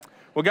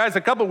Well, guys,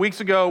 a couple weeks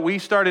ago, we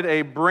started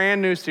a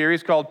brand new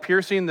series called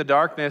Piercing the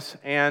Darkness,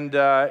 and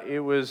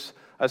it was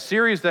a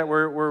series that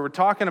we're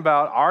talking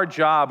about our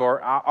job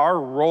or our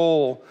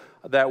role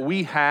that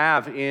we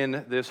have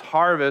in this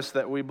harvest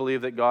that we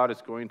believe that God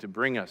is going to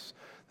bring us,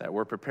 that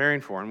we're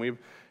preparing for. And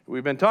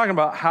we've been talking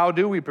about how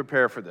do we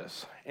prepare for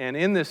this. And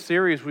in this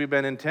series, we've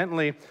been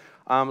intently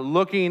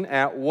looking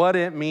at what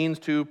it means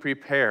to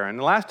prepare. In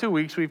the last 2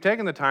 weeks, we've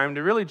taken the time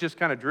to really just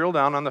kind of drill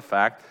down on the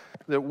fact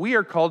that we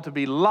are called to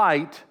be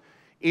light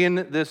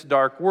in this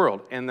dark world,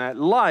 and that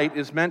light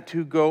is meant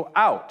to go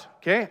out,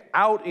 okay,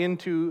 out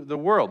into the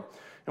world.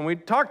 And we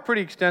talked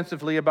pretty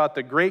extensively about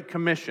the Great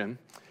Commission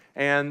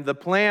and the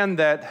plan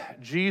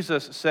that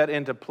Jesus set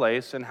into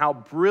place and how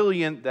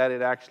brilliant that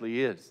it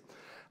actually is.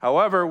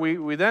 However,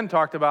 we then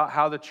talked about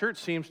how the church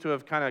seems to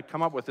have kind of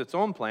come up with its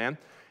own plan,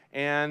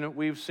 and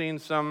we've seen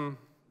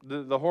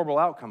the horrible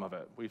outcome of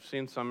it. We've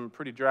seen some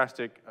pretty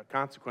drastic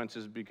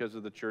consequences because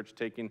of the church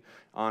taking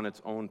on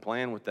its own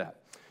plan with that.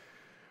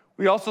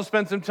 We also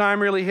spent some time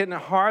really hitting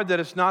it hard that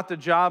it's not the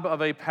job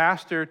of a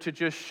pastor to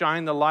just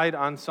shine the light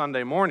on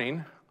Sunday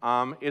morning.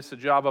 It's the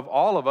job of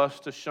all of us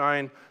to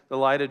shine the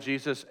light of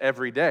Jesus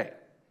every day.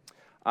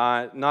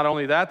 Not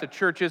only that, the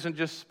church isn't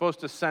just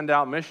supposed to send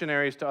out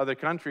missionaries to other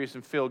countries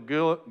and feel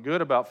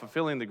good about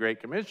fulfilling the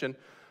Great Commission,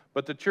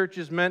 but the church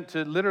is meant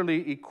to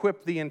literally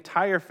equip the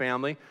entire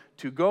family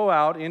to go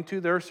out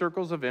into their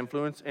circles of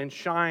influence and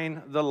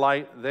shine the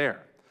light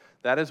there.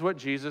 That is what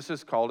Jesus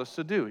has called us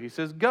to do. He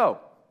says, go,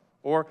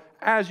 or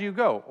as you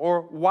go,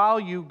 or while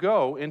you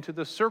go into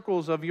the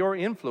circles of your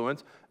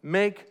influence,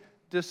 make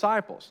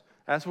disciples.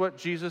 That's what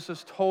Jesus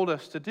has told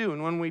us to do.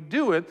 And when we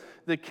do it,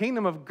 the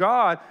kingdom of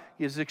God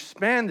is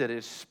expanded,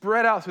 is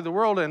spread out through the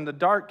world, and the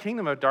dark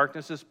kingdom of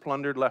darkness is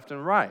plundered left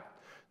and right.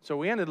 So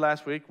we ended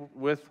last week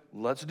with,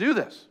 let's do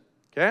this,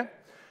 okay?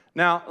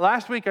 Now,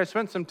 last week I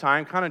spent some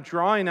time kind of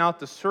drawing out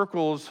the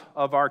circles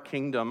of our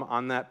kingdom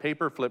on that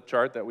paper flip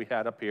chart that we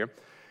had up here.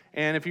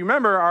 And if you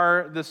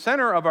remember, the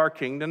center of our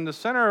kingdom, the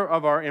center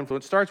of our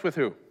influence starts with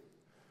who?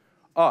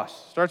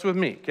 Us. Starts with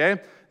me, okay?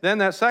 Then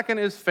that second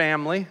is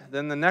family.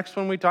 Then the next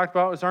one we talked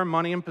about was our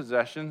money and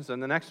possessions.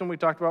 And the next one we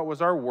talked about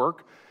was our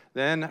work.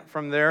 Then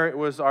from there it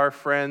was our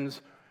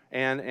friends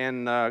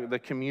and the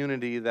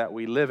community that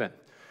we live in.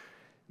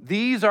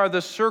 These are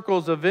the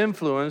circles of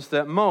influence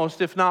that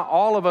most, if not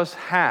all of us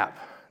have.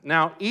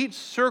 Now, each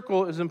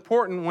circle is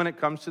important when it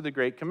comes to the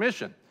Great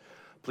Commission.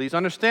 Please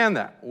understand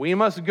that. We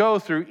must go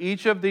through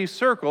each of these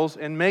circles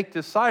and make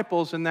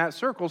disciples in that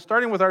circle,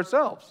 starting with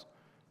ourselves,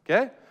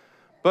 okay?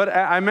 But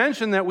I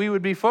mentioned that we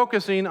would be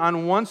focusing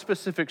on one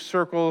specific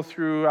circle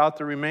throughout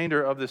the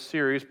remainder of this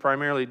series,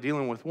 primarily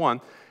dealing with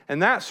one,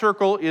 and that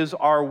circle is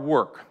our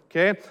work,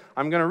 okay?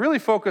 I'm going to really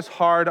focus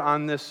hard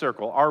on this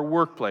circle, our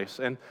workplace,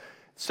 and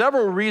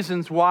several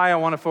reasons why I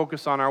want to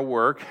focus on our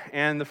work,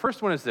 and the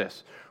first one is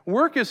this.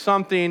 Work is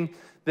something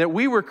that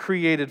we were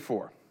created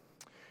for.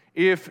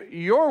 If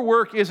your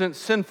work isn't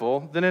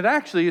sinful, then it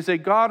actually is a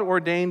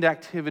God-ordained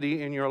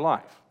activity in your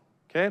life,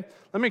 okay?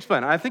 Let me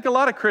explain. I think a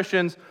lot of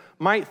Christians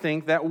might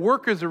think that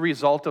work is a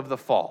result of the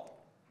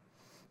fall.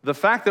 The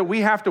fact that we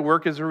have to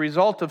work is a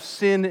result of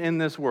sin in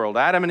this world.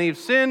 Adam and Eve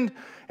sinned,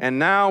 and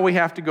now we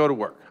have to go to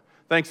work.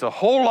 Thanks a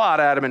whole lot,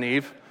 Adam and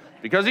Eve.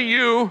 Because of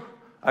you,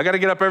 I got to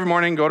get up every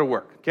morning and go to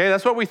work, okay?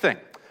 That's what we think.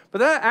 But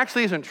that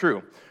actually isn't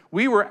true.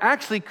 We were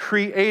actually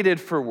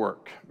created for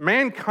work.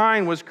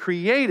 Mankind was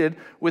created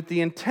with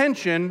the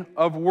intention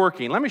of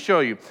working. Let me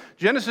show you.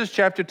 Genesis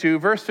chapter 2,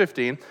 verse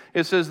 15,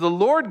 it says, the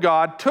Lord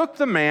God took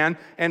the man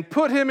and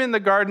put him in the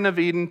Garden of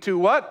Eden to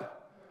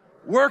what?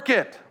 Work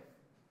it.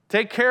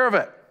 Take care of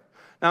it.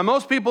 Now,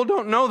 most people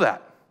don't know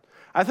that.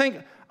 I think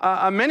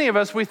many of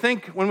us,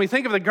 when we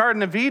think of the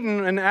Garden of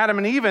Eden and Adam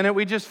and Eve in it,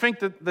 we just think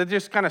that they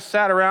just kind of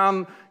sat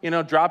around,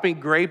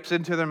 dropping grapes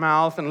into their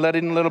mouth and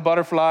letting little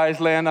butterflies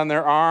land on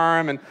their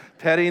arm and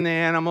petting the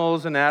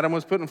animals, and Adam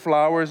was putting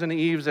flowers in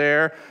Eve's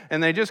hair,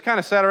 and they just kind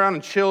of sat around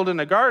and chilled in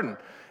the garden.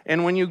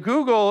 And when you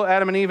Google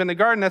Adam and Eve in the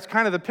garden, that's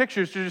kind of the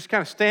pictures. They're just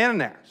kind of standing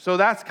there. So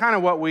that's kind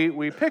of what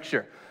we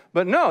picture.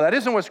 But no, that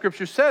isn't what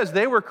Scripture says.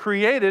 They were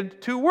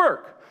created to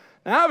work.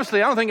 Now,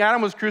 obviously, I don't think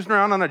Adam was cruising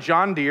around on a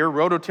John Deere,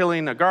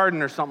 rototilling a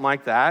garden or something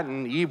like that,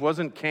 and Eve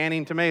wasn't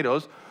canning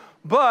tomatoes.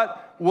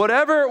 But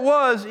whatever it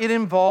was, it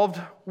involved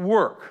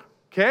work,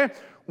 okay?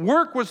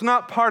 Work was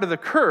not part of the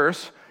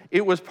curse.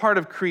 It was part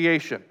of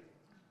creation.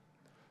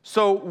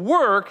 So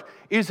work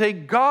is a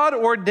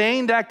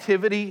God-ordained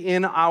activity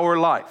in our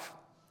life.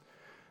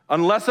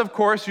 Unless, of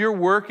course, your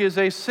work is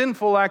a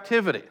sinful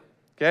activity,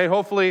 okay?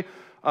 Hopefully,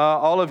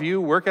 all of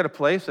you work at a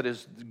place that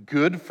is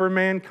good for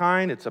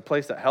mankind. It's a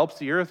place that helps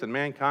the earth and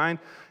mankind,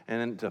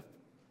 and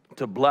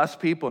to bless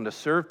people and to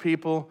serve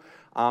people.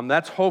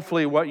 That's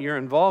hopefully what you're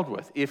involved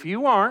with. If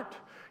you aren't,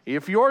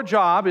 if your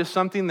job is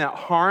something that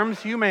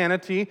harms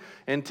humanity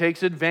and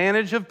takes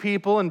advantage of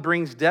people and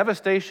brings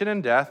devastation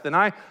and death, then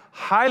I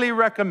highly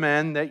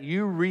recommend that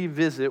you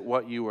revisit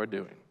what you are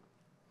doing.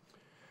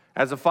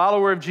 As a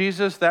follower of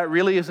Jesus, that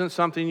really isn't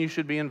something you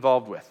should be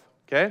involved with,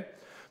 okay?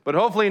 But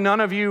hopefully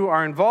none of you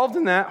are involved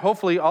in that.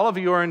 Hopefully all of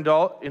you are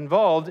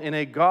involved in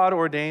a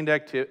God-ordained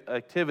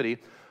activity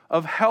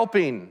of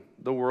helping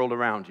the world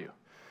around you.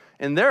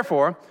 And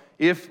therefore,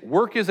 if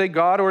work is a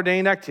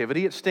God-ordained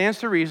activity, it stands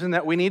to reason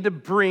that we need to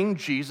bring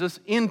Jesus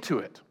into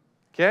it.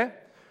 Okay?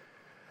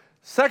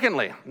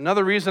 Secondly,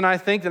 another reason I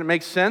think that it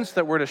makes sense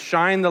that we're to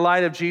shine the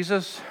light of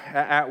Jesus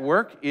at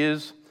work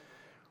is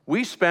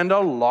we spend a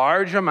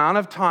large amount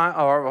of time,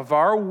 or of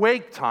our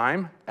wake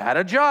time, at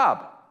a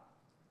job.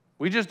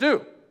 We just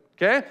do.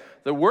 Okay?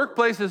 The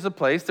workplace is a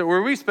place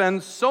where we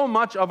spend so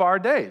much of our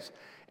days.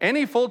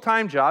 Any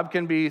full-time job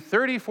can be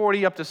 30,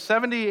 40, up to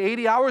 70,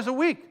 80 hours a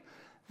week.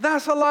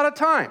 That's a lot of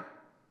time.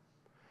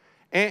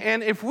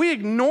 And if we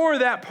ignore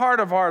that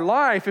part of our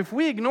life, if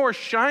we ignore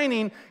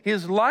shining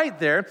His light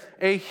there,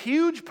 a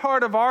huge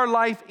part of our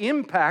life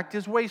impact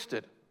is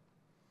wasted.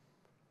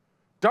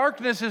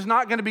 Darkness is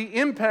not going to be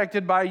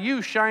impacted by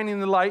you shining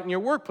the light in your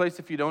workplace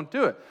if you don't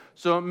do it.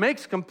 So it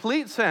makes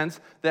complete sense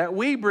that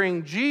we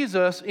bring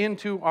Jesus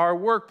into our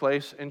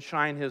workplace and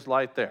shine His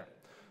light there.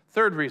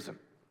 Third reason,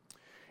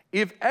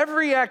 if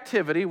every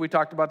activity, we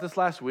talked about this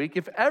last week,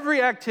 if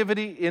every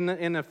activity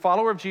in a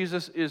follower of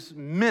Jesus is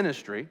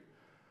ministry,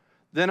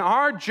 then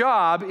our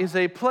job is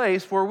a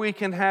place where we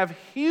can have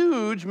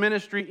huge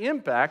ministry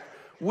impact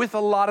with a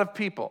lot of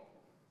people.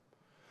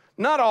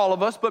 Not all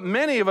of us, but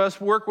many of us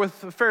work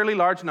with a fairly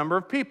large number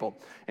of people.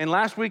 And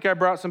last week I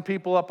brought some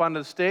people up onto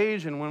the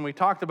stage, and when we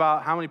talked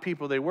about how many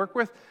people they work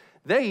with,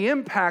 they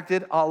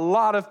impacted a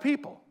lot of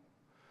people.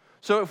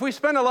 So if we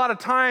spend a lot of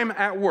time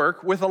at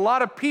work with a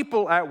lot of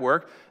people at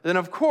work, then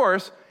of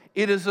course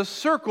it is a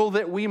circle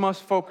that we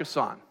must focus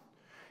on.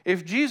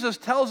 If Jesus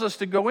tells us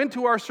to go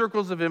into our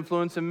circles of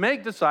influence and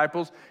make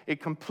disciples, it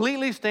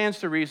completely stands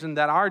to reason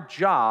that our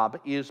job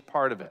is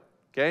part of it.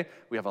 Okay?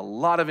 We have a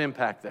lot of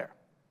impact there.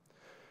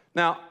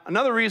 Now,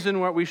 another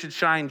reason why we should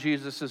shine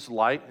Jesus'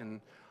 light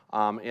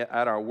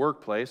at our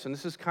workplace, and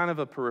this is kind of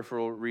a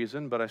peripheral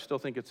reason, but I still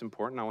think it's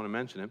important. I want to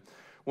mention it.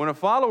 When a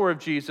follower of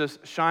Jesus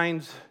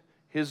shines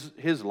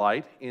his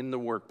light in the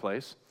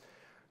workplace,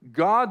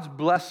 God's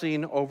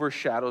blessing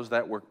overshadows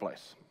that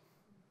workplace.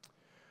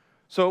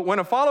 So when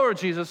a follower of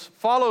Jesus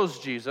follows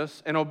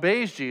Jesus and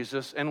obeys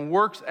Jesus and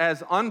works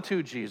as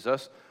unto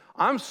Jesus,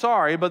 I'm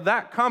sorry, but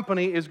that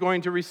company is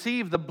going to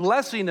receive the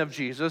blessing of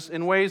Jesus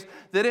in ways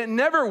that it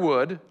never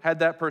would had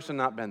that person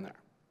not been there.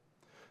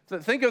 So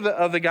think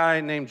of the guy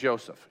named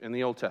Joseph in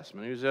the Old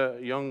Testament. He was a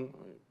young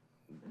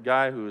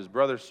guy whose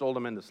brother sold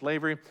him into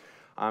slavery.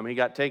 He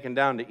got taken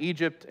down to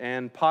Egypt,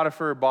 and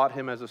Potiphar bought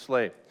him as a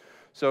slave.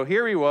 So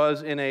here he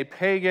was in a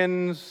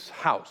pagan's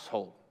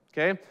household,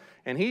 okay?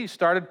 And he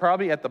started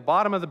probably at the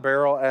bottom of the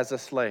barrel as a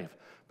slave.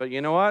 But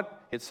you know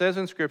what? It says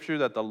in Scripture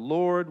that the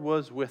Lord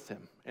was with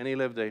him, and he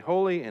lived a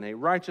holy and a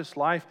righteous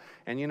life.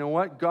 And you know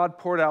what? God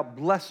poured out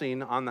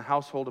blessing on the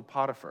household of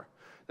Potiphar.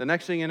 The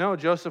next thing you know,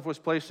 Joseph was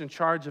placed in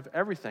charge of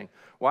everything.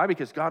 Why?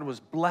 Because God was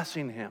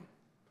blessing him.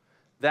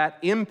 That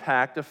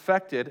impact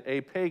affected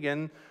a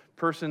pagan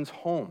person's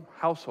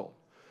household.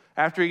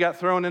 After he got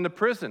thrown into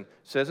prison, it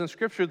says in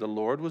Scripture, the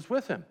Lord was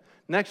with him.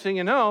 Next thing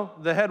you know,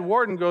 the head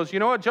warden goes, you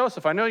know what,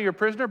 Joseph, I know you're a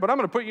prisoner, but I'm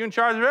going to put you in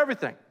charge of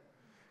everything.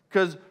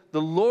 Because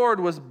the Lord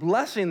was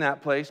blessing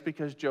that place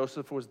because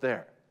Joseph was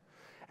there.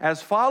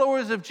 As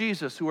followers of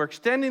Jesus who are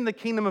extending the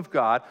kingdom of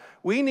God,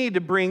 we need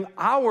to bring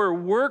our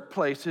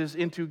workplaces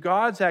into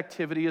God's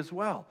activity as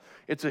well.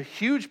 It's a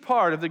huge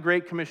part of the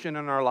Great Commission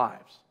in our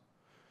lives.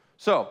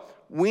 So,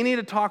 we need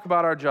to talk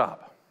about our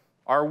job,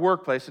 our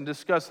workplace, and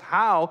discuss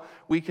how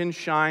we can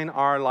shine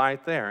our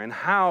light there and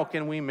how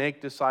can we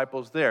make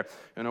disciples there.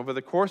 And over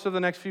the course of the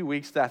next few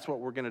weeks, that's what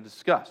we're going to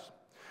discuss.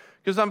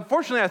 Because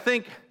unfortunately, I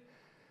think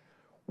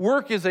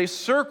work is a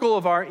circle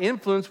of our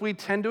influence we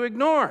tend to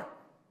ignore.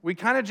 We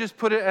kind of just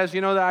put it as,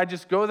 that I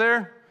just go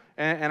there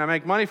and I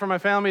make money for my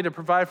family to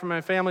provide for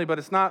my family, but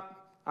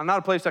I'm not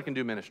a place I can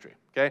do ministry,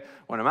 okay?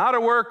 When I'm out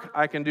of work,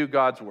 I can do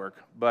God's work.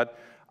 But,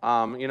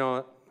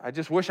 I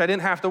just wish I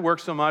didn't have to work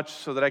so much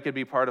so that I could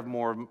be part of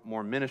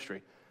more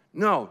ministry.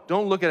 No,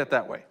 don't look at it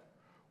that way.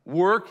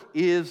 Work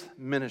is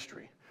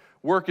ministry.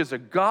 Work is a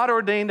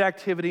God-ordained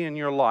activity in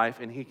your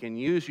life, and He can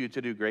use you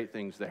to do great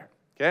things there,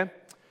 okay?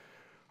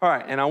 All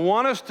right, and I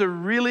want us to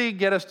really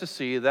get us to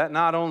see that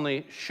not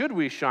only should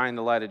we shine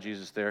the light of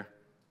Jesus there,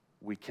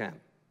 we can.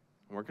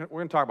 And we're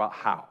going to talk about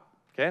how,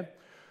 okay?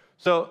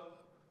 So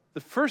the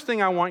first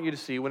thing I want you to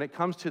see when it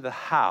comes to the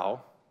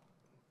how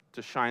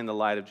to shine the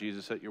light of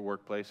Jesus at your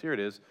workplace, here it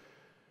is,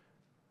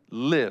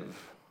 live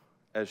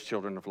as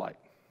children of light.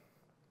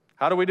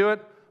 How do we do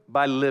it?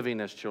 By living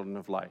as children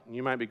of light. And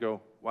you might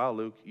go, wow,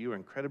 Luke, you are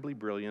incredibly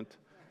brilliant.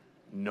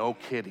 No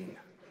kidding,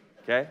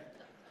 okay?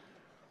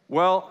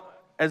 Well,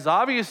 as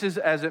obvious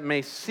as it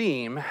may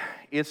seem,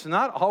 it's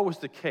not always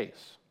the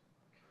case.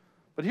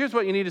 But here's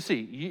what you need to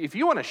see. If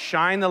you want to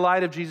shine the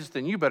light of Jesus,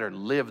 then you better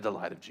live the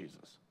light of Jesus.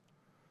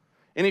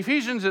 In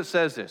Ephesians, it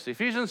says this,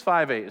 Ephesians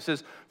 5:8, it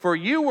says, "For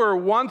you were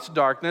once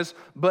darkness,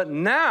 but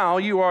now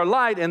you are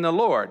light in the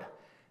Lord.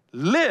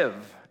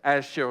 Live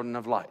as children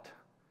of light."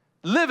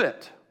 Live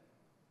it.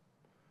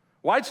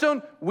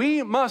 Whitestone,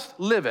 we must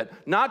live it.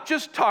 Not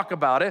just talk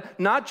about it,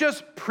 not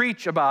just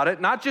preach about it,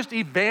 not just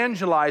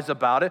evangelize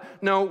about it.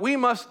 No, we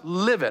must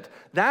live it.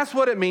 That's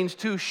what it means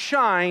to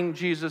shine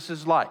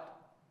Jesus' light.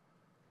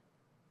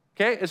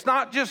 Okay? It's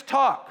not just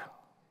talk.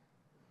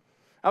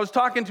 I was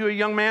talking to a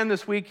young man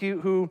this week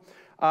who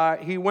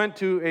went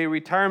to a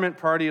retirement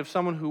party of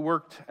someone who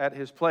worked at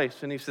his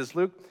place. And he says,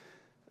 Luke,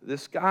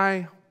 this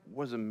guy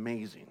was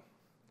amazing.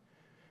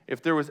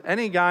 If there was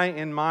any guy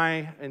in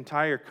my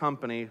entire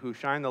company who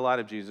shined the light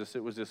of Jesus,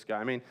 it was this guy.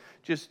 I mean,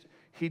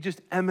 he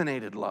just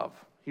emanated love.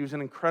 He was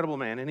an incredible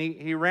man, and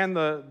he ran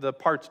the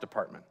parts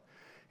department.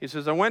 He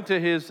says, I went to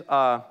his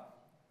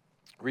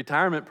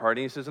retirement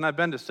party. He says, and I've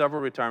been to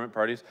several retirement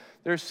parties.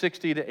 There's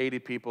 60 to 80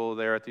 people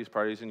there at these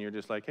parties, and you're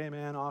just like, hey,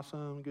 man,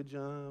 awesome, good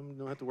job,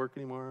 don't have to work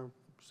anymore,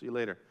 see you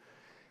later.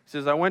 He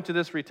says, I went to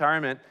this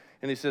retirement,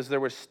 and he says,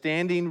 there was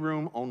standing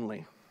room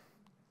only.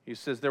 He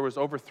says, there was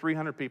over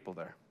 300 people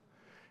there.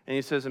 And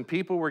he says, and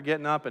people were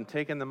getting up and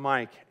taking the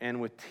mic,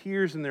 and with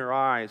tears in their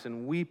eyes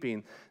and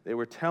weeping, they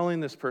were telling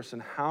this person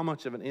how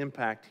much of an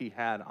impact he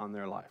had on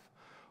their life.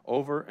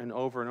 Over and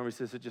over and over. He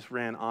says, it just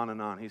ran on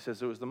and on. He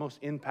says, it was the most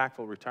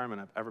impactful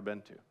retirement I've ever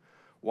been to.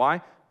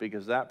 Why?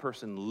 Because that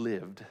person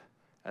lived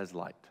as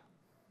light.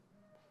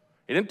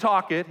 He didn't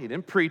talk it. He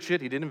didn't preach it.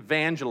 He didn't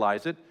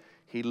evangelize it.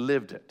 He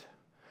lived it.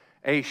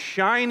 A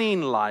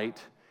shining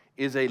light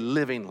is a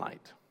living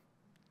light.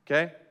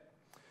 Okay?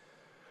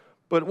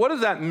 But what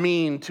does that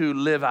mean to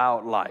live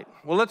out light?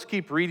 Well, let's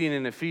keep reading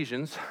in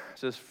Ephesians. It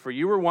says, for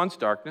you were once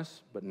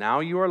darkness, but now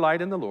you are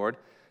light in the Lord.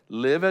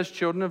 Live as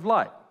children of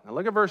light. Now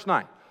look at verse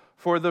 9.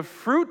 For the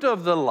fruit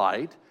of the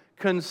light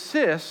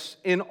consists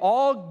in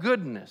all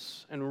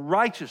goodness and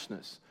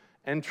righteousness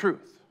and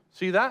truth.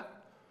 See that?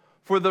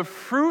 For the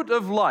fruit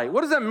of light.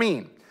 What does that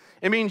mean?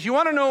 It means you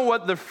want to know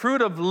what the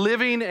fruit of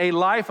living a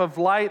life of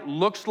light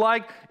looks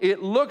like?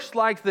 It looks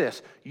like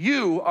this.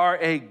 You are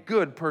a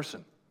good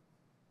person.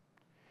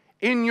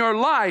 In your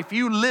life,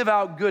 you live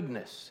out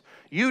goodness.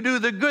 You do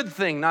the good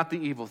thing, not the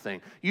evil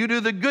thing. You do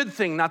the good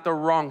thing, not the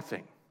wrong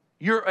thing.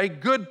 You're a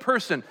good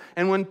person.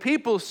 And when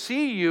people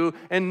see you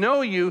and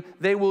know you,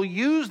 they will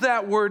use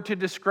that word to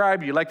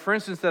describe you. Like, for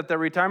instance, at the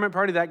retirement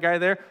party, that guy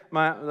there,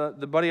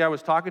 the buddy I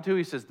was talking to,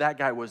 he says, that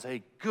guy was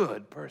a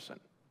good person.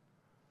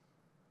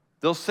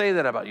 They'll say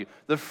that about you.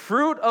 The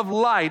fruit of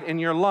light in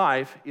your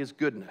life is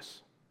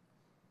goodness.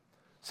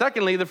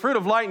 Secondly, the fruit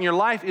of light in your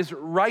life is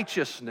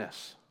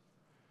righteousness.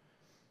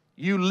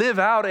 You live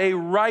out a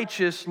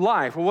righteous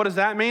life. Well, what does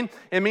that mean?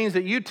 It means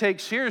that you take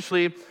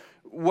seriously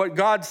what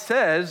God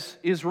says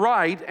is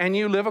right and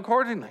you live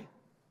accordingly.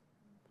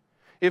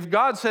 If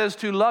God says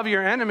to love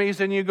your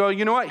enemies and you go,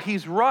 you know what,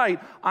 he's right,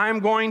 I'm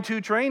going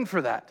to train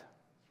for that.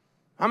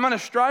 I'm going to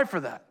strive for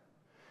that.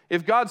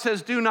 If God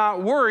says do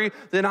not worry,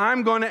 then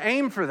I'm going to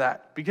aim for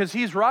that because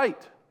he's right.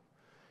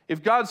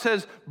 If God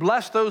says,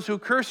 bless those who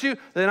curse you,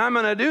 then I'm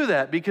going to do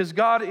that because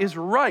God is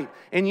right.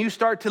 And you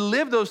start to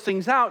live those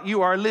things out.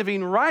 You are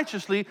living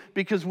righteously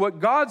because what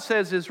God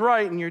says is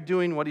right and you're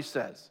doing what he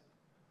says.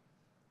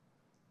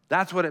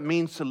 That's what it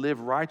means to live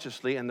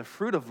righteously. And the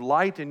fruit of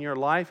light in your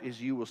life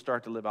is you will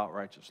start to live out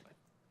righteously.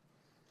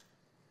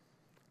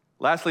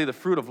 Lastly, the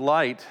fruit of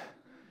light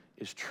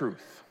is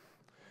truth.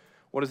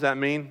 What does that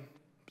mean?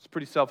 It's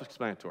pretty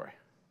self-explanatory.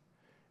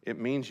 It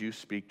means you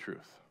speak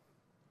truth.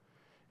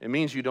 It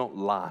means you don't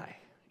lie.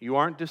 You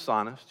aren't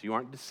dishonest. You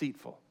aren't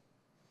deceitful.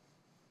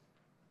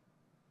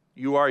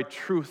 You are a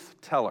truth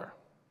teller.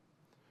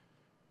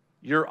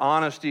 Your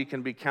honesty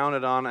can be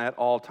counted on at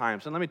all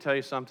times. And let me tell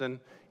you something.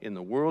 In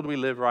the world we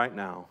live right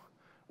now,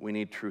 we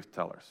need truth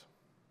tellers.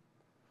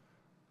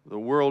 The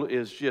world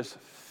is just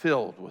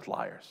filled with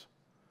liars.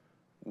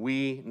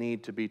 We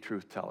need to be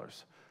truth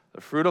tellers.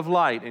 The fruit of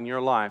light in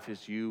your life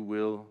is you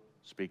will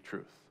speak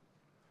truth.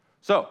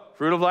 So,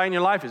 fruit of light in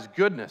your life is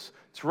goodness,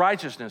 it's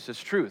righteousness, it's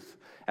truth.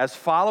 As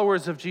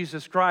followers of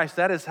Jesus Christ,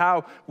 that is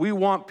how we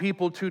want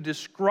people to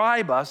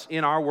describe us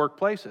in our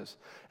workplaces.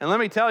 And let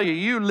me tell you,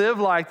 you live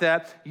like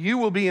that, you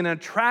will be an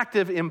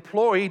attractive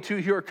employee to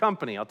your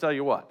company, I'll tell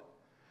you what.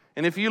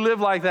 And if you live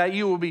like that,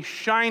 you will be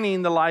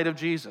shining the light of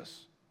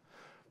Jesus.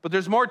 But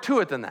there's more to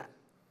it than that.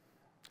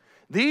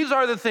 These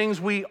are the things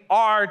we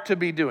are to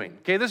be doing.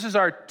 Okay, this is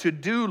our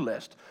to-do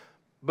list.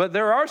 But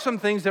there are some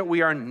things that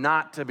we are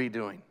not to be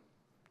doing.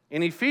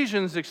 And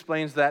Ephesians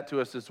explains that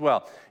to us as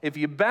well. If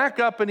you back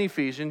up in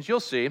Ephesians, you'll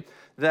see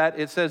that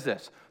it says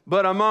this,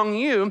 but among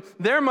you,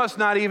 there must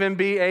not even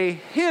be a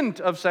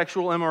hint of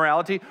sexual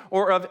immorality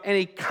or of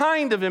any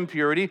kind of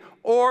impurity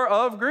or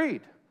of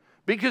greed,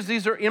 because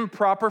these are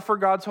improper for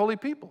God's holy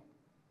people.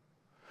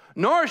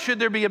 Nor should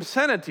there be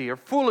obscenity or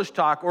foolish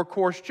talk or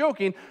coarse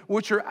joking,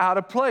 which are out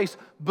of place,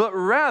 but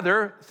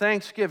rather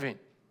thanksgiving.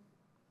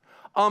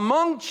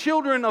 Among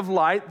children of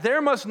light,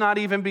 there must not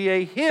even be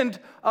a hint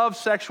of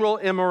sexual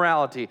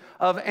immorality,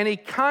 of any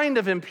kind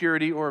of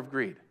impurity or of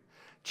greed.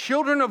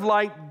 Children of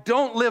light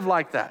don't live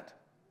like that.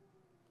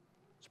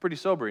 It's pretty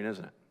sobering,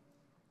 isn't it?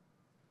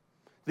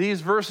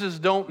 These verses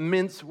don't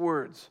mince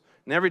words.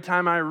 And every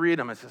time I read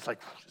them, it's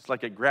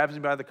like it grabs me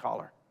by the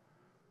collar.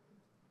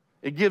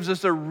 It gives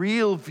us a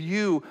real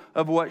view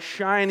of what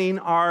shining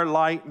our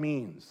light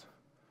means.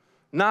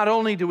 Not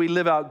only do we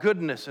live out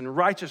goodness and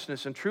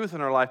righteousness and truth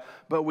in our life,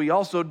 but we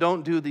also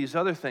don't do these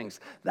other things.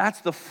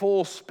 That's the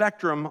full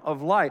spectrum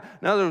of light.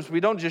 In other words, we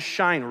don't just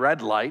shine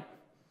red light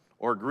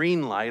or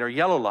green light or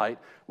yellow light.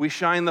 We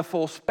shine the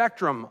full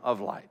spectrum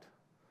of light.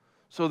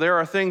 So there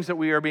are things that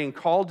we are being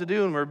called to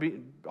do and we're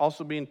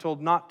also being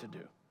told not to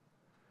do.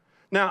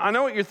 Now, I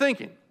know what you're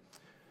thinking.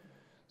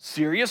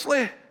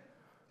 Seriously?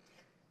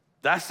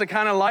 That's the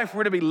kind of life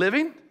we're to be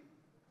living?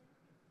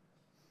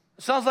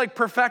 It sounds like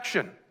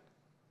perfection.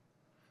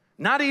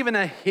 Not even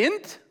a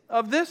hint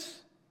of this?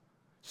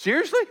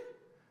 Seriously?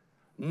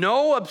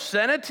 No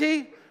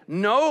obscenity?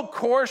 No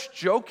coarse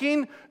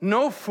joking?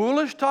 No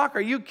foolish talk?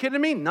 Are you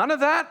kidding me? None of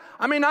that?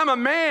 I mean, I'm a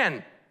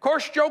man.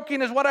 Coarse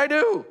joking is what I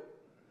do.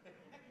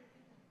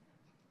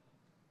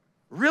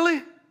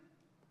 Really?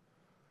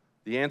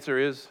 The answer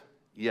is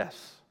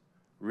yes,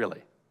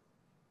 really.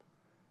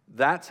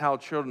 That's how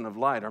children of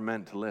light are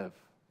meant to live.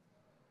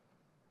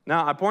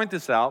 Now, I point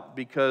this out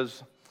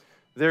because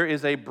there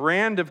is a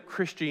brand of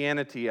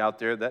Christianity out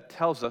there that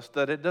tells us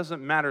that it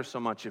doesn't matter so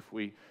much if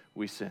we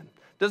sin.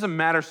 It doesn't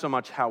matter so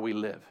much how we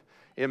live.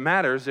 It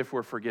matters if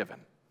we're forgiven.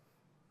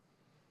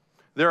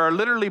 There are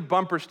literally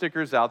bumper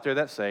stickers out there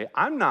that say,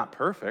 I'm not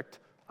perfect,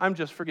 I'm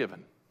just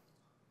forgiven.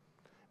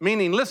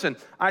 Meaning, listen,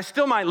 I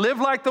still might live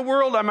like the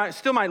world,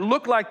 still might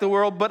look like the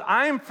world, but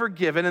I'm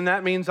forgiven, and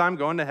that means I'm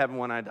going to heaven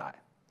when I die.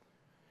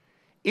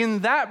 In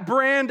that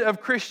brand of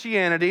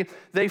Christianity,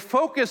 they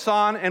focus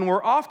on, and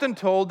we're often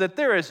told that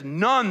there is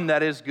none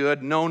that is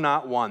good, no,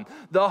 not one.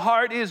 The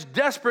heart is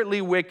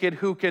desperately wicked,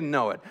 who can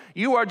know it?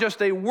 You are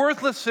just a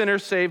worthless sinner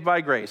saved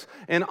by grace.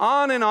 And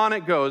on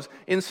it goes,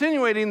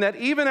 insinuating that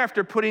even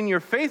after putting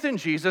your faith in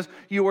Jesus,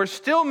 you are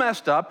still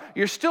messed up,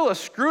 you're still a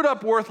screwed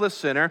up, worthless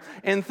sinner,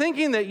 and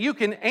thinking that you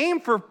can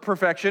aim for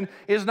perfection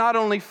is not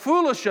only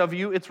foolish of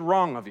you, it's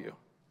wrong of you.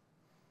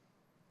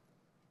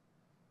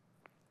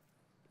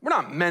 We're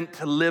not meant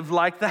to live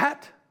like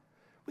that.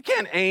 We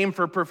can't aim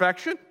for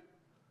perfection.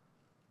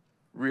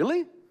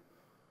 Really?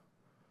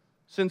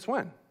 Since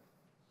when?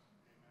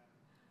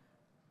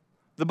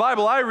 The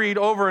Bible I read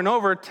over and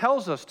over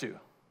tells us to.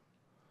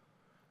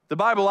 The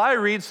Bible I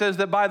read says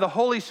that by the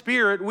Holy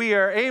Spirit we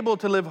are able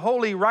to live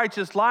holy,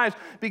 righteous lives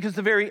because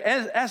the very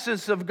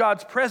essence of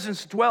God's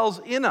presence dwells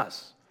in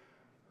us.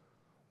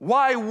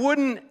 Why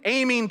wouldn't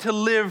aiming to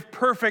live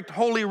perfect,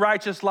 holy,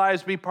 righteous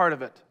lives be part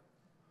of it?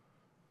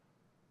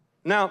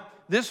 Now,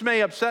 this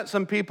may upset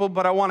some people,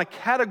 but I want to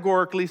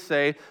categorically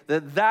say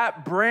that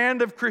that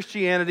brand of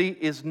Christianity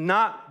is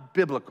not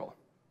biblical.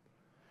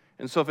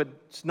 And so if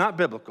it's not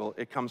biblical,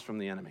 it comes from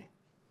the enemy.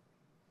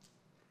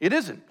 It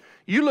isn't.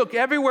 You look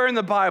everywhere in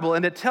the Bible,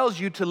 and it tells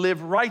you to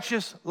live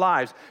righteous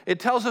lives. It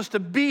tells us to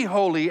be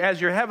holy as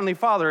your heavenly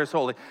Father is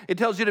holy. It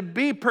tells you to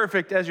be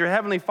perfect as your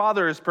heavenly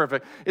Father is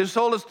perfect. It's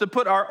told us to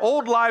put our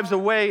old lives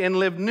away and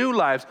live new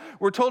lives.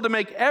 We're told to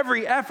make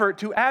every effort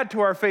to add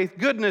to our faith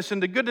goodness,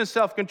 and to goodness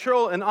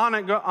self-control, and on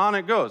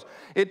it goes.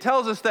 It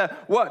tells us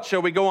that, what,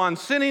 shall we go on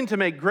sinning to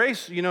make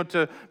grace,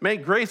 to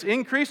make grace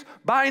increase?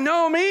 By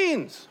no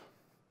means.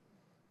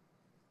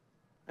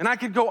 And I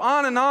could go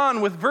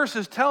on with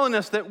verses telling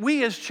us that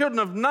we as children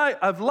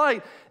of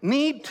light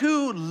need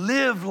to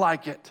live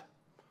like it.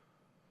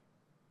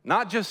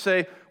 Not just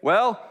say,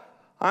 well,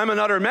 I'm an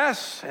utter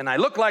mess and I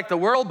look like the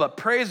world, but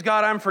praise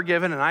God I'm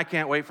forgiven and I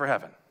can't wait for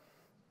heaven.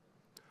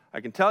 I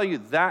can tell you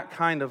that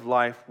kind of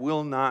life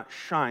will not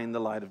shine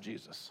the light of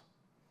Jesus.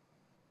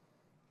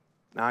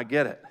 Now I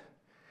get it.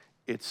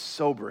 It's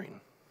sobering,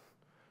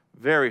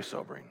 very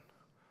sobering,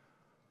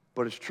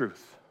 but it's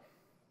truth.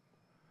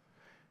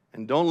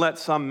 And don't let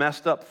some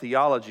messed up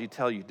theology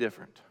tell you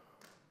different.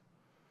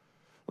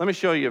 Let me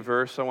show you a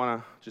verse. I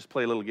want to just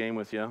play a little game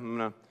with you. I'm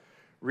going to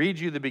read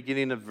you the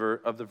beginning of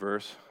the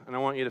verse, and I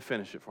want you to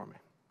finish it for me,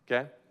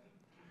 okay?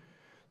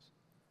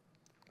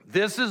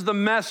 This is the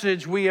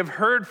message we have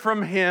heard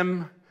from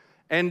him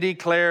and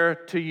declare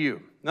to you.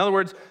 In other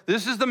words,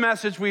 this is the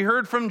message we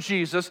heard from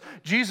Jesus.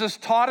 Jesus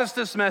taught us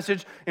this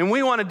message, and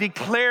we want to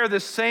declare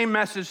this same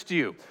message to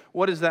you.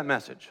 What is that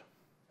message?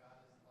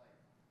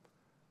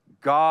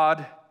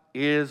 God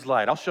is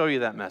light. I'll show you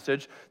that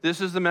message. This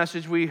is the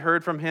message we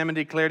heard from him and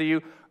declare to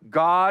you.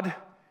 God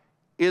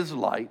is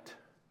light,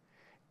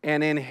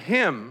 and in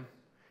him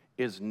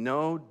is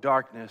no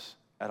darkness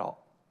at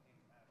all.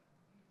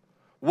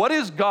 What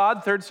is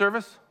God, third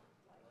service?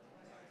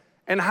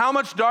 And how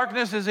much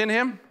darkness is in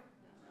him?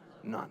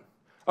 None.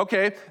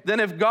 Okay, then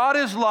if God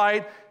is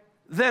light,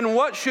 then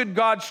what should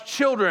God's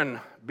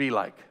children be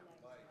like?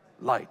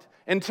 Light.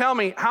 And tell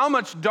me, how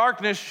much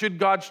darkness should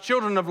God's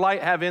children of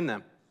light have in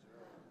them?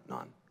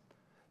 None.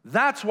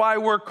 That's why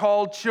we're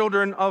called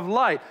children of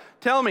light.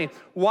 Tell me,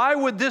 why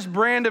would this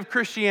brand of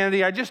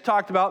Christianity I just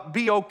talked about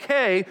be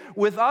okay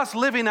with us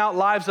living out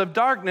lives of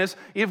darkness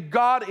if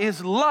God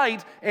is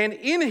light and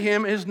in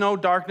him is no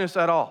darkness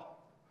at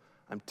all?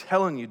 I'm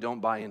telling you,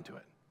 don't buy into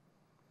it.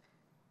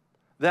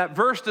 That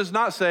verse does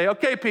not say,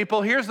 okay,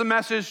 people, here's the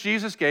message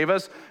Jesus gave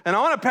us, and I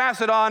want to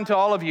pass it on to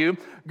all of you.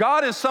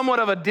 God is somewhat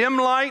of a dim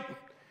light.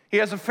 He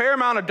has a fair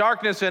amount of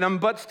darkness in him,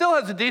 but still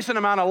has a decent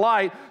amount of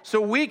light,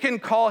 so we can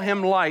call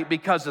him light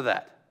because of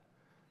that.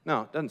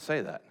 No, it doesn't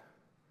say that.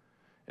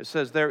 It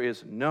says there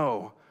is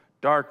no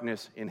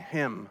darkness in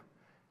him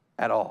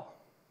at all.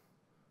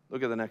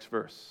 Look at the next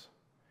verse.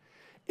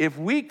 If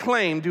we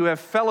claim to have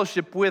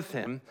fellowship with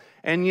him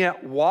and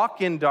yet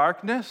walk in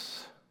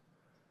darkness,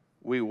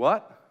 we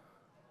what?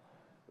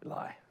 We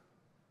lie.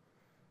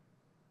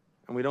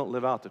 And we don't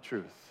live out the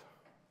truth.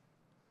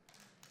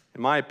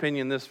 In my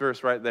opinion, this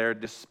verse right there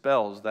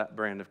dispels that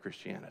brand of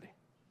Christianity.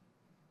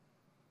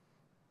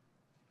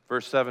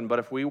 Verse 7, but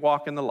if we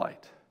walk in the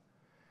light,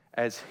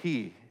 as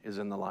he is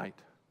in the light,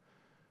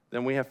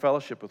 then we have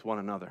fellowship with one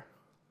another.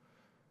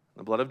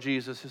 The blood of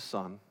Jesus, his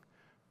son,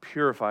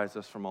 purifies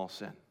us from all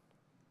sin.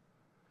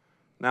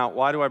 Now,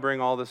 why do I bring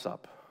all this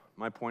up?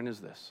 My point is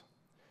this.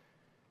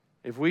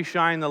 If we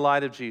shine the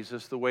light of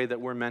Jesus the way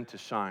that we're meant to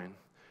shine,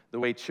 the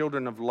way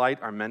children of light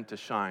are meant to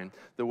shine,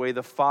 the way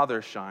the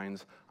Father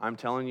shines, I'm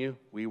telling you,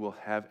 we will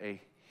have a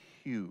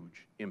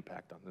huge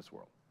impact on this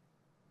world.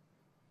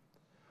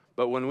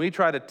 But when we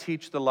try to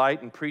teach the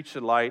light and preach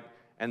the light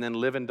and then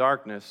live in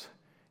darkness,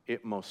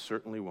 it most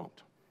certainly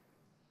won't.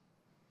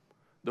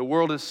 The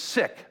world is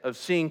sick of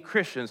seeing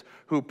Christians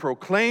who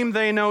proclaim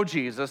they know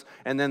Jesus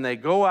and then they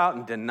go out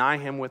and deny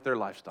him with their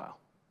lifestyle.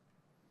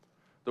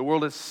 The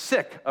world is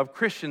sick of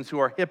Christians who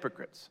are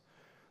hypocrites.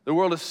 The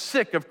world is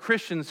sick of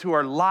Christians who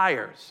are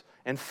liars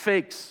and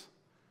fakes,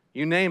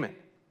 you name it.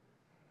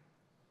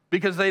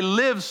 Because they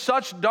live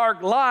such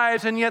dark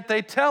lives and yet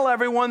they tell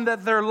everyone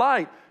that they're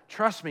light.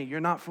 Trust me,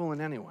 you're not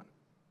fooling anyone.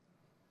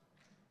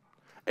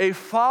 A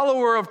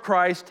follower of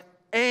Christ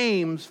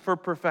aims for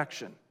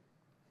perfection.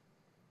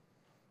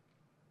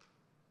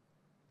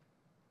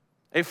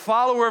 A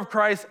follower of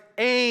Christ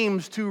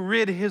aims to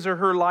rid his or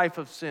her life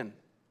of sin.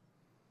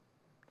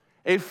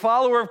 A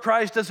follower of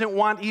Christ doesn't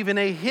want even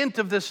a hint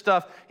of this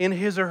stuff in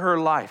his or her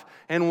life.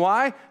 And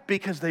why?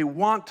 Because they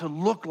want to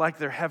look like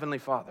their heavenly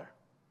Father.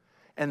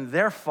 And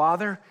their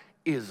Father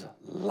is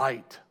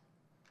light.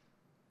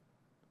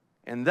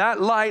 And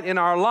that light in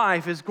our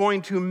life is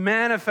going to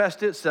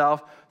manifest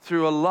itself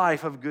through a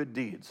life of good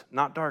deeds,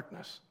 not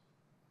darkness.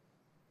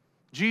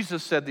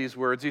 Jesus said these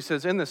words. He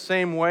says, in the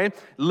same way,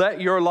 let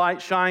your light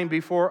shine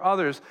before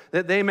others,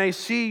 that they may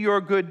see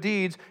your good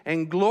deeds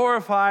and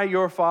glorify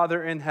your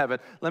Father in heaven.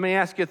 Let me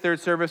ask you,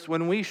 third service,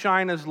 when we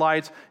shine as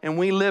lights and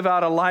we live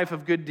out a life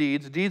of good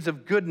deeds, deeds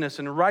of goodness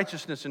and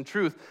righteousness and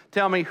truth,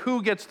 tell me,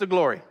 who gets the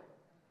glory?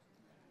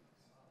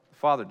 The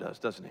Father does,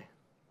 doesn't he?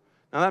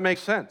 Now that makes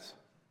sense.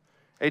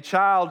 A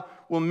child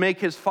will make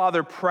his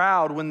father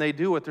proud when they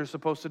do what they're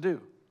supposed to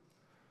do.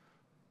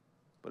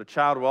 But a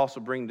child will also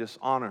bring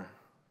dishonor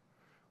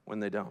when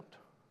they don't.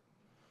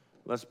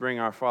 Let's bring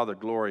our Father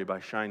glory by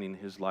shining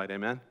his light.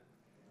 Amen?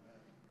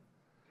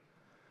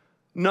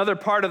 Another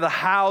part of the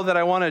how that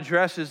I want to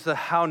address is the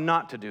how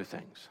not to do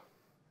things.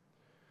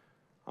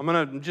 I'm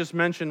going to just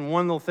mention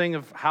one little thing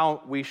of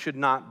how we should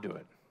not do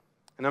it.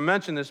 And I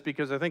mention this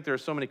because I think there are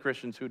so many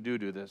Christians who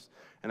do this,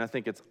 and I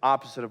think it's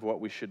opposite of what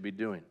we should be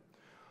doing.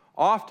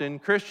 Often,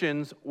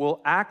 Christians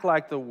will act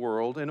like the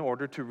world in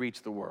order to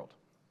reach the world.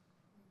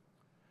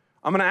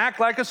 I'm going to act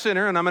like a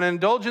sinner, and I'm going to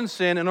indulge in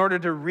sin in order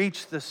to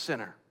reach the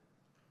sinner.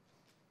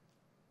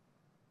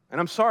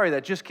 And I'm sorry,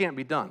 that just can't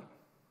be done.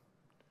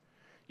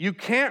 You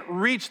can't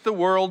reach the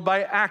world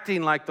by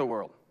acting like the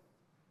world.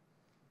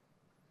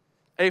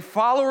 A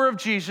follower of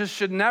Jesus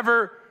should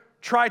never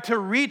try to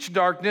reach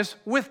darkness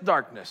with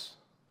darkness.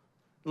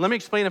 Let me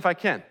explain if I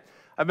can.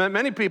 I've met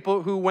many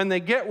people who, when they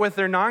get with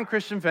their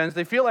non-Christian friends,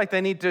 they feel like they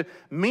need to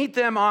meet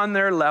them on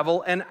their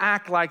level and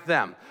act like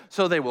them.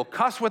 So they will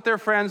cuss with their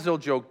friends, they'll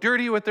joke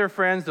dirty with their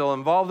friends, they'll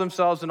involve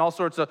themselves in all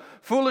sorts of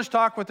foolish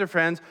talk with their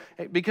friends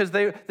because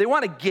they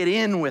want to get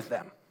in with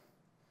them.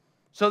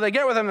 So they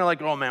get with them and they're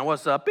like, oh man,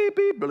 what's up? Beep,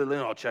 beep, blah, blah,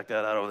 blah. Oh, check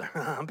that out over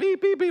there.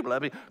 Beep, beep, beep, blah,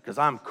 beep, because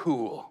I'm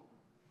cool.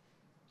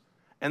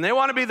 And they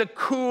want to be the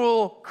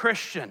cool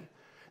Christian.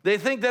 They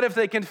think that if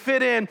they can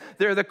fit in,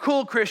 they're the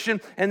cool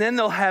Christian, and then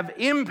they'll have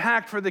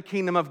impact for the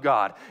kingdom of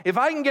God. If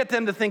I can get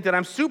them to think that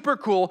I'm super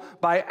cool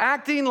by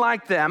acting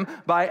like them,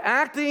 by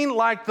acting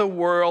like the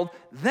world,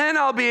 then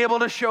I'll be able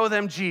to show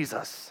them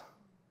Jesus.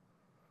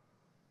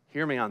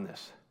 Hear me on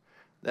this.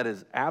 That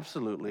is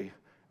absolutely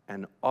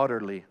and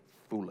utterly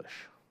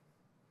foolish.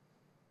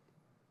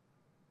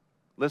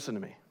 Listen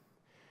to me.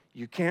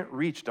 You can't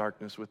reach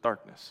darkness with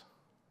darkness.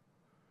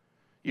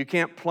 You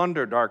can't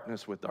plunder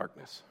darkness with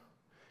darkness.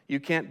 You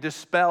can't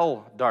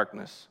dispel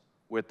darkness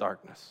with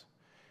darkness.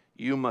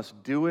 You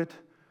must do it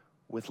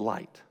with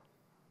light.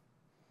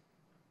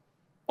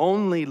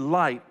 Only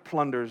light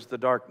plunders the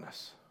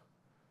darkness.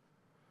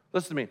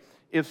 Listen to me.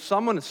 If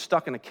someone is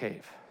stuck in a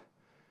cave,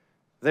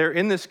 they're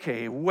in this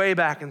cave, way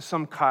back in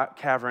some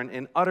cavern,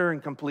 in utter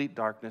and complete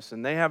darkness,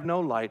 and they have no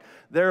light,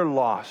 they're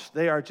lost.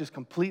 They are just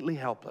completely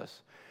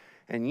helpless.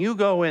 And you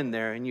go in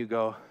there and you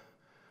go,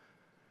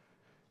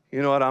 you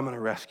know what, I'm going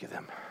to rescue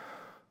them.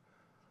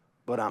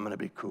 But I'm going to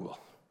be cool.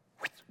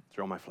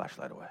 throw my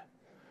flashlight away.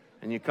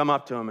 And you come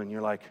up to him and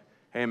you're like,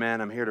 hey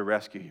man, I'm here to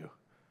rescue you.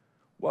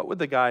 What would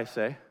the guy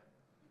say?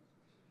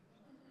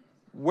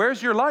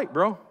 Where's your light,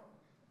 bro?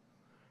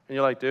 And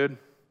you're like, dude,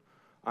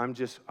 I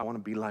want to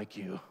be like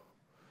you.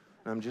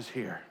 I'm just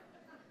here.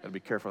 Gotta be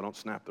careful I don't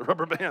snap the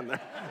rubber band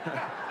there.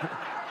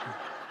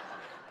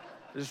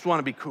 I just want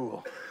to be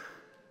cool.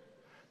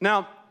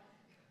 Now,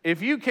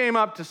 if you came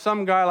up to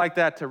some guy like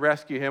that to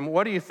rescue him,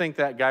 what do you think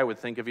that guy would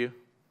think of you?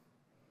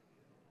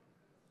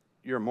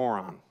 You're a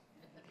moron.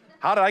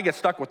 How did I get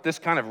stuck with this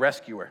kind of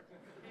rescuer?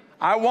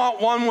 I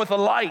want one with a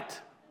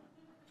light.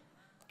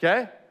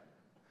 Okay?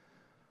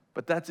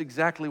 But that's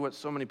exactly what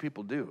so many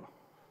people do.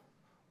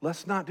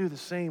 Let's not do the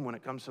same when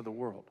it comes to the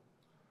world.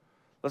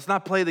 Let's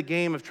not play the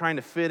game of trying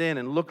to fit in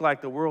and look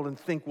like the world and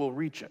think we'll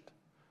reach it.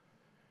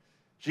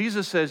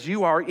 Jesus says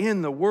you are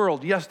in the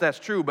world. Yes, that's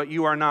true, but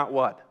you are not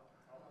what?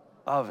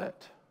 Of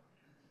it.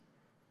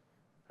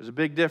 There's a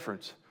big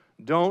difference.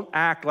 Don't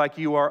act like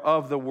you are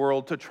of the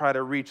world to try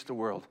to reach the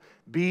world.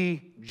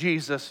 Be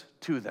Jesus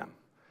to them.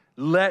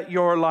 Let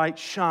your light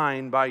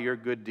shine by your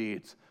good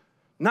deeds.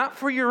 Not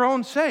for your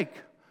own sake,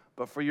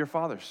 but for your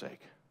Father's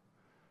sake,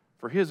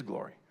 for His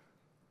glory.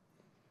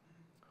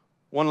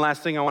 One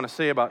last thing I want to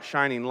say about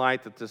shining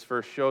light that this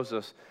verse shows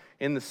us.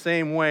 In the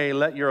same way,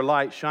 let your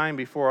light shine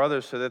before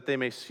others so that they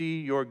may see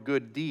your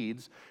good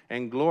deeds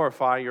and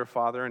glorify your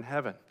Father in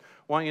heaven.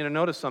 I want you to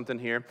notice something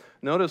here.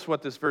 Notice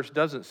what this verse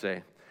doesn't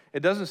say.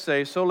 It doesn't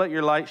say, so let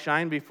your light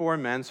shine before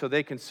men so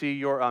they can see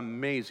your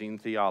amazing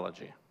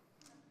theology.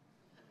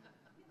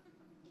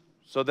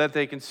 So that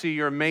they can see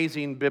your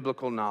amazing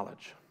biblical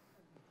knowledge.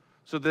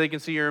 So that they can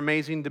see your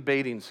amazing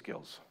debating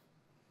skills.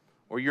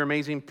 Or your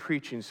amazing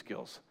preaching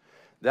skills.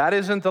 That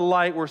isn't the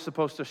light we're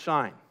supposed to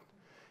shine.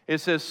 It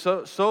says,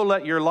 so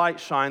let your light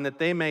shine that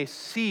they may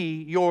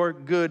see your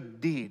good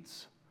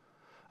deeds.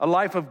 A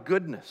life of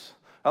goodness,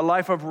 a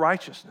life of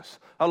righteousness,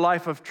 a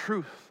life of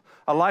truth,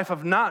 a life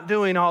of not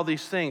doing all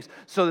these things,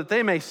 so that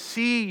they may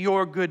see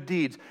your good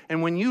deeds.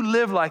 And when you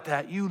live like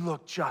that, you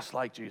look just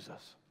like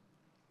Jesus.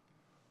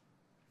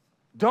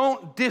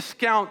 Don't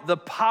discount the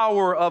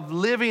power of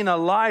living a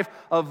life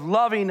of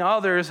loving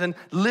others and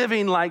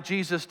living like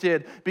Jesus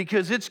did,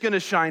 because it's going to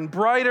shine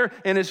brighter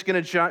and it's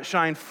going to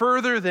shine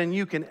further than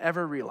you can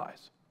ever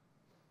realize.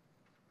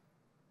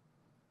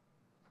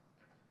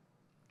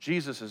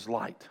 Jesus is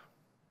light.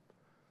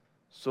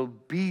 So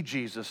be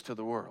Jesus to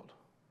the world.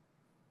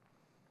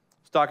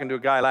 I was talking to a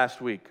guy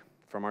last week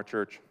from our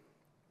church,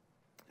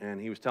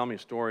 and he was telling me a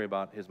story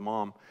about his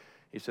mom.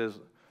 He says,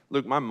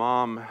 look, my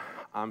mom,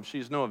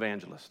 she's no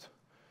evangelist.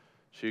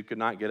 She could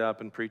not get up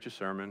and preach a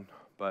sermon,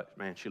 but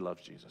man, she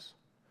loves Jesus.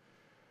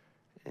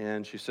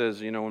 And she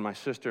says, when my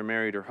sister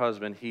married her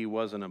husband, he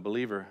wasn't a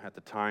believer at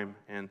the time,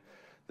 and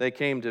they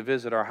came to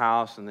visit our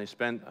house, and they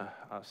spent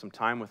some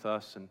time with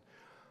us,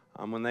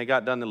 and when they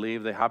got done to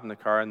leave, they hopped in the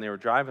car, and they were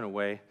driving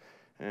away,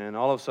 and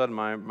all of a sudden,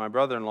 my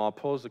brother-in-law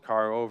pulls the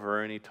car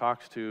over, and he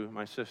talks to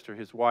my sister,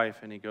 his wife,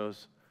 and he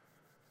goes,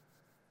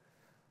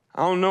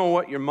 I don't know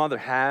what your mother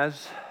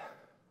has,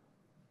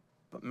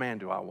 but man,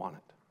 do I want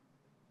it.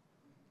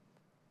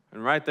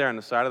 And right there on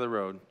the side of the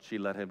road, she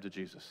led him to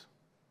Jesus.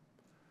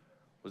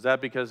 Was that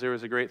because there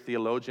was a great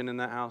theologian in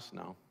that house?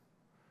 No.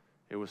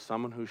 It was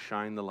someone who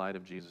shined the light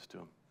of Jesus to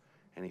him.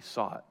 And he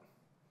saw it.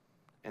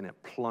 And it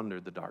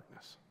plundered the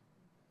darkness.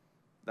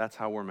 That's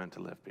how we're meant to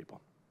live,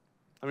 people.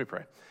 Let me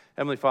pray.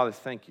 Heavenly Father,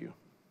 thank you.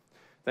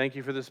 Thank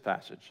you for this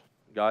passage.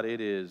 God, it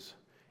is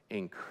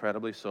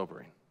incredibly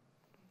sobering.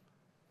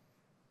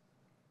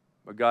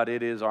 But God,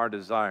 it is our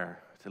desire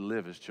to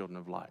live as children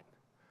of light.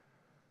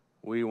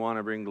 We want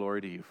to bring glory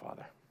to you,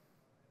 Father.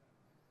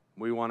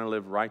 We want to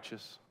live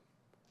righteous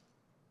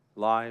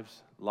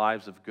lives,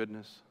 lives of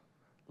goodness,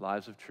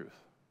 lives of truth.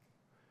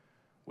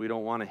 We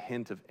don't want a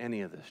hint of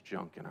any of this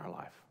junk in our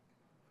life.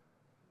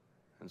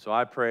 And so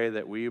I pray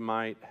that we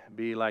might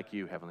be like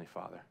you, Heavenly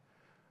Father.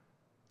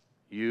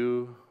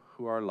 You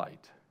who are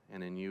light,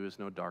 and in you is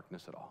no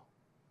darkness at all.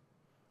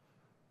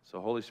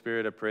 So Holy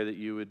Spirit, I pray that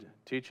you would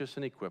teach us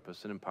and equip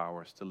us and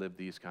empower us to live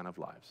these kind of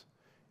lives.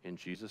 In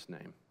Jesus'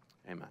 name,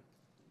 amen.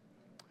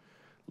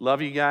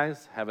 Love you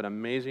guys. Have an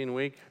amazing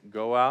week.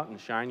 Go out and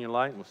shine your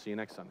light, and we'll see you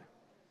next Sunday.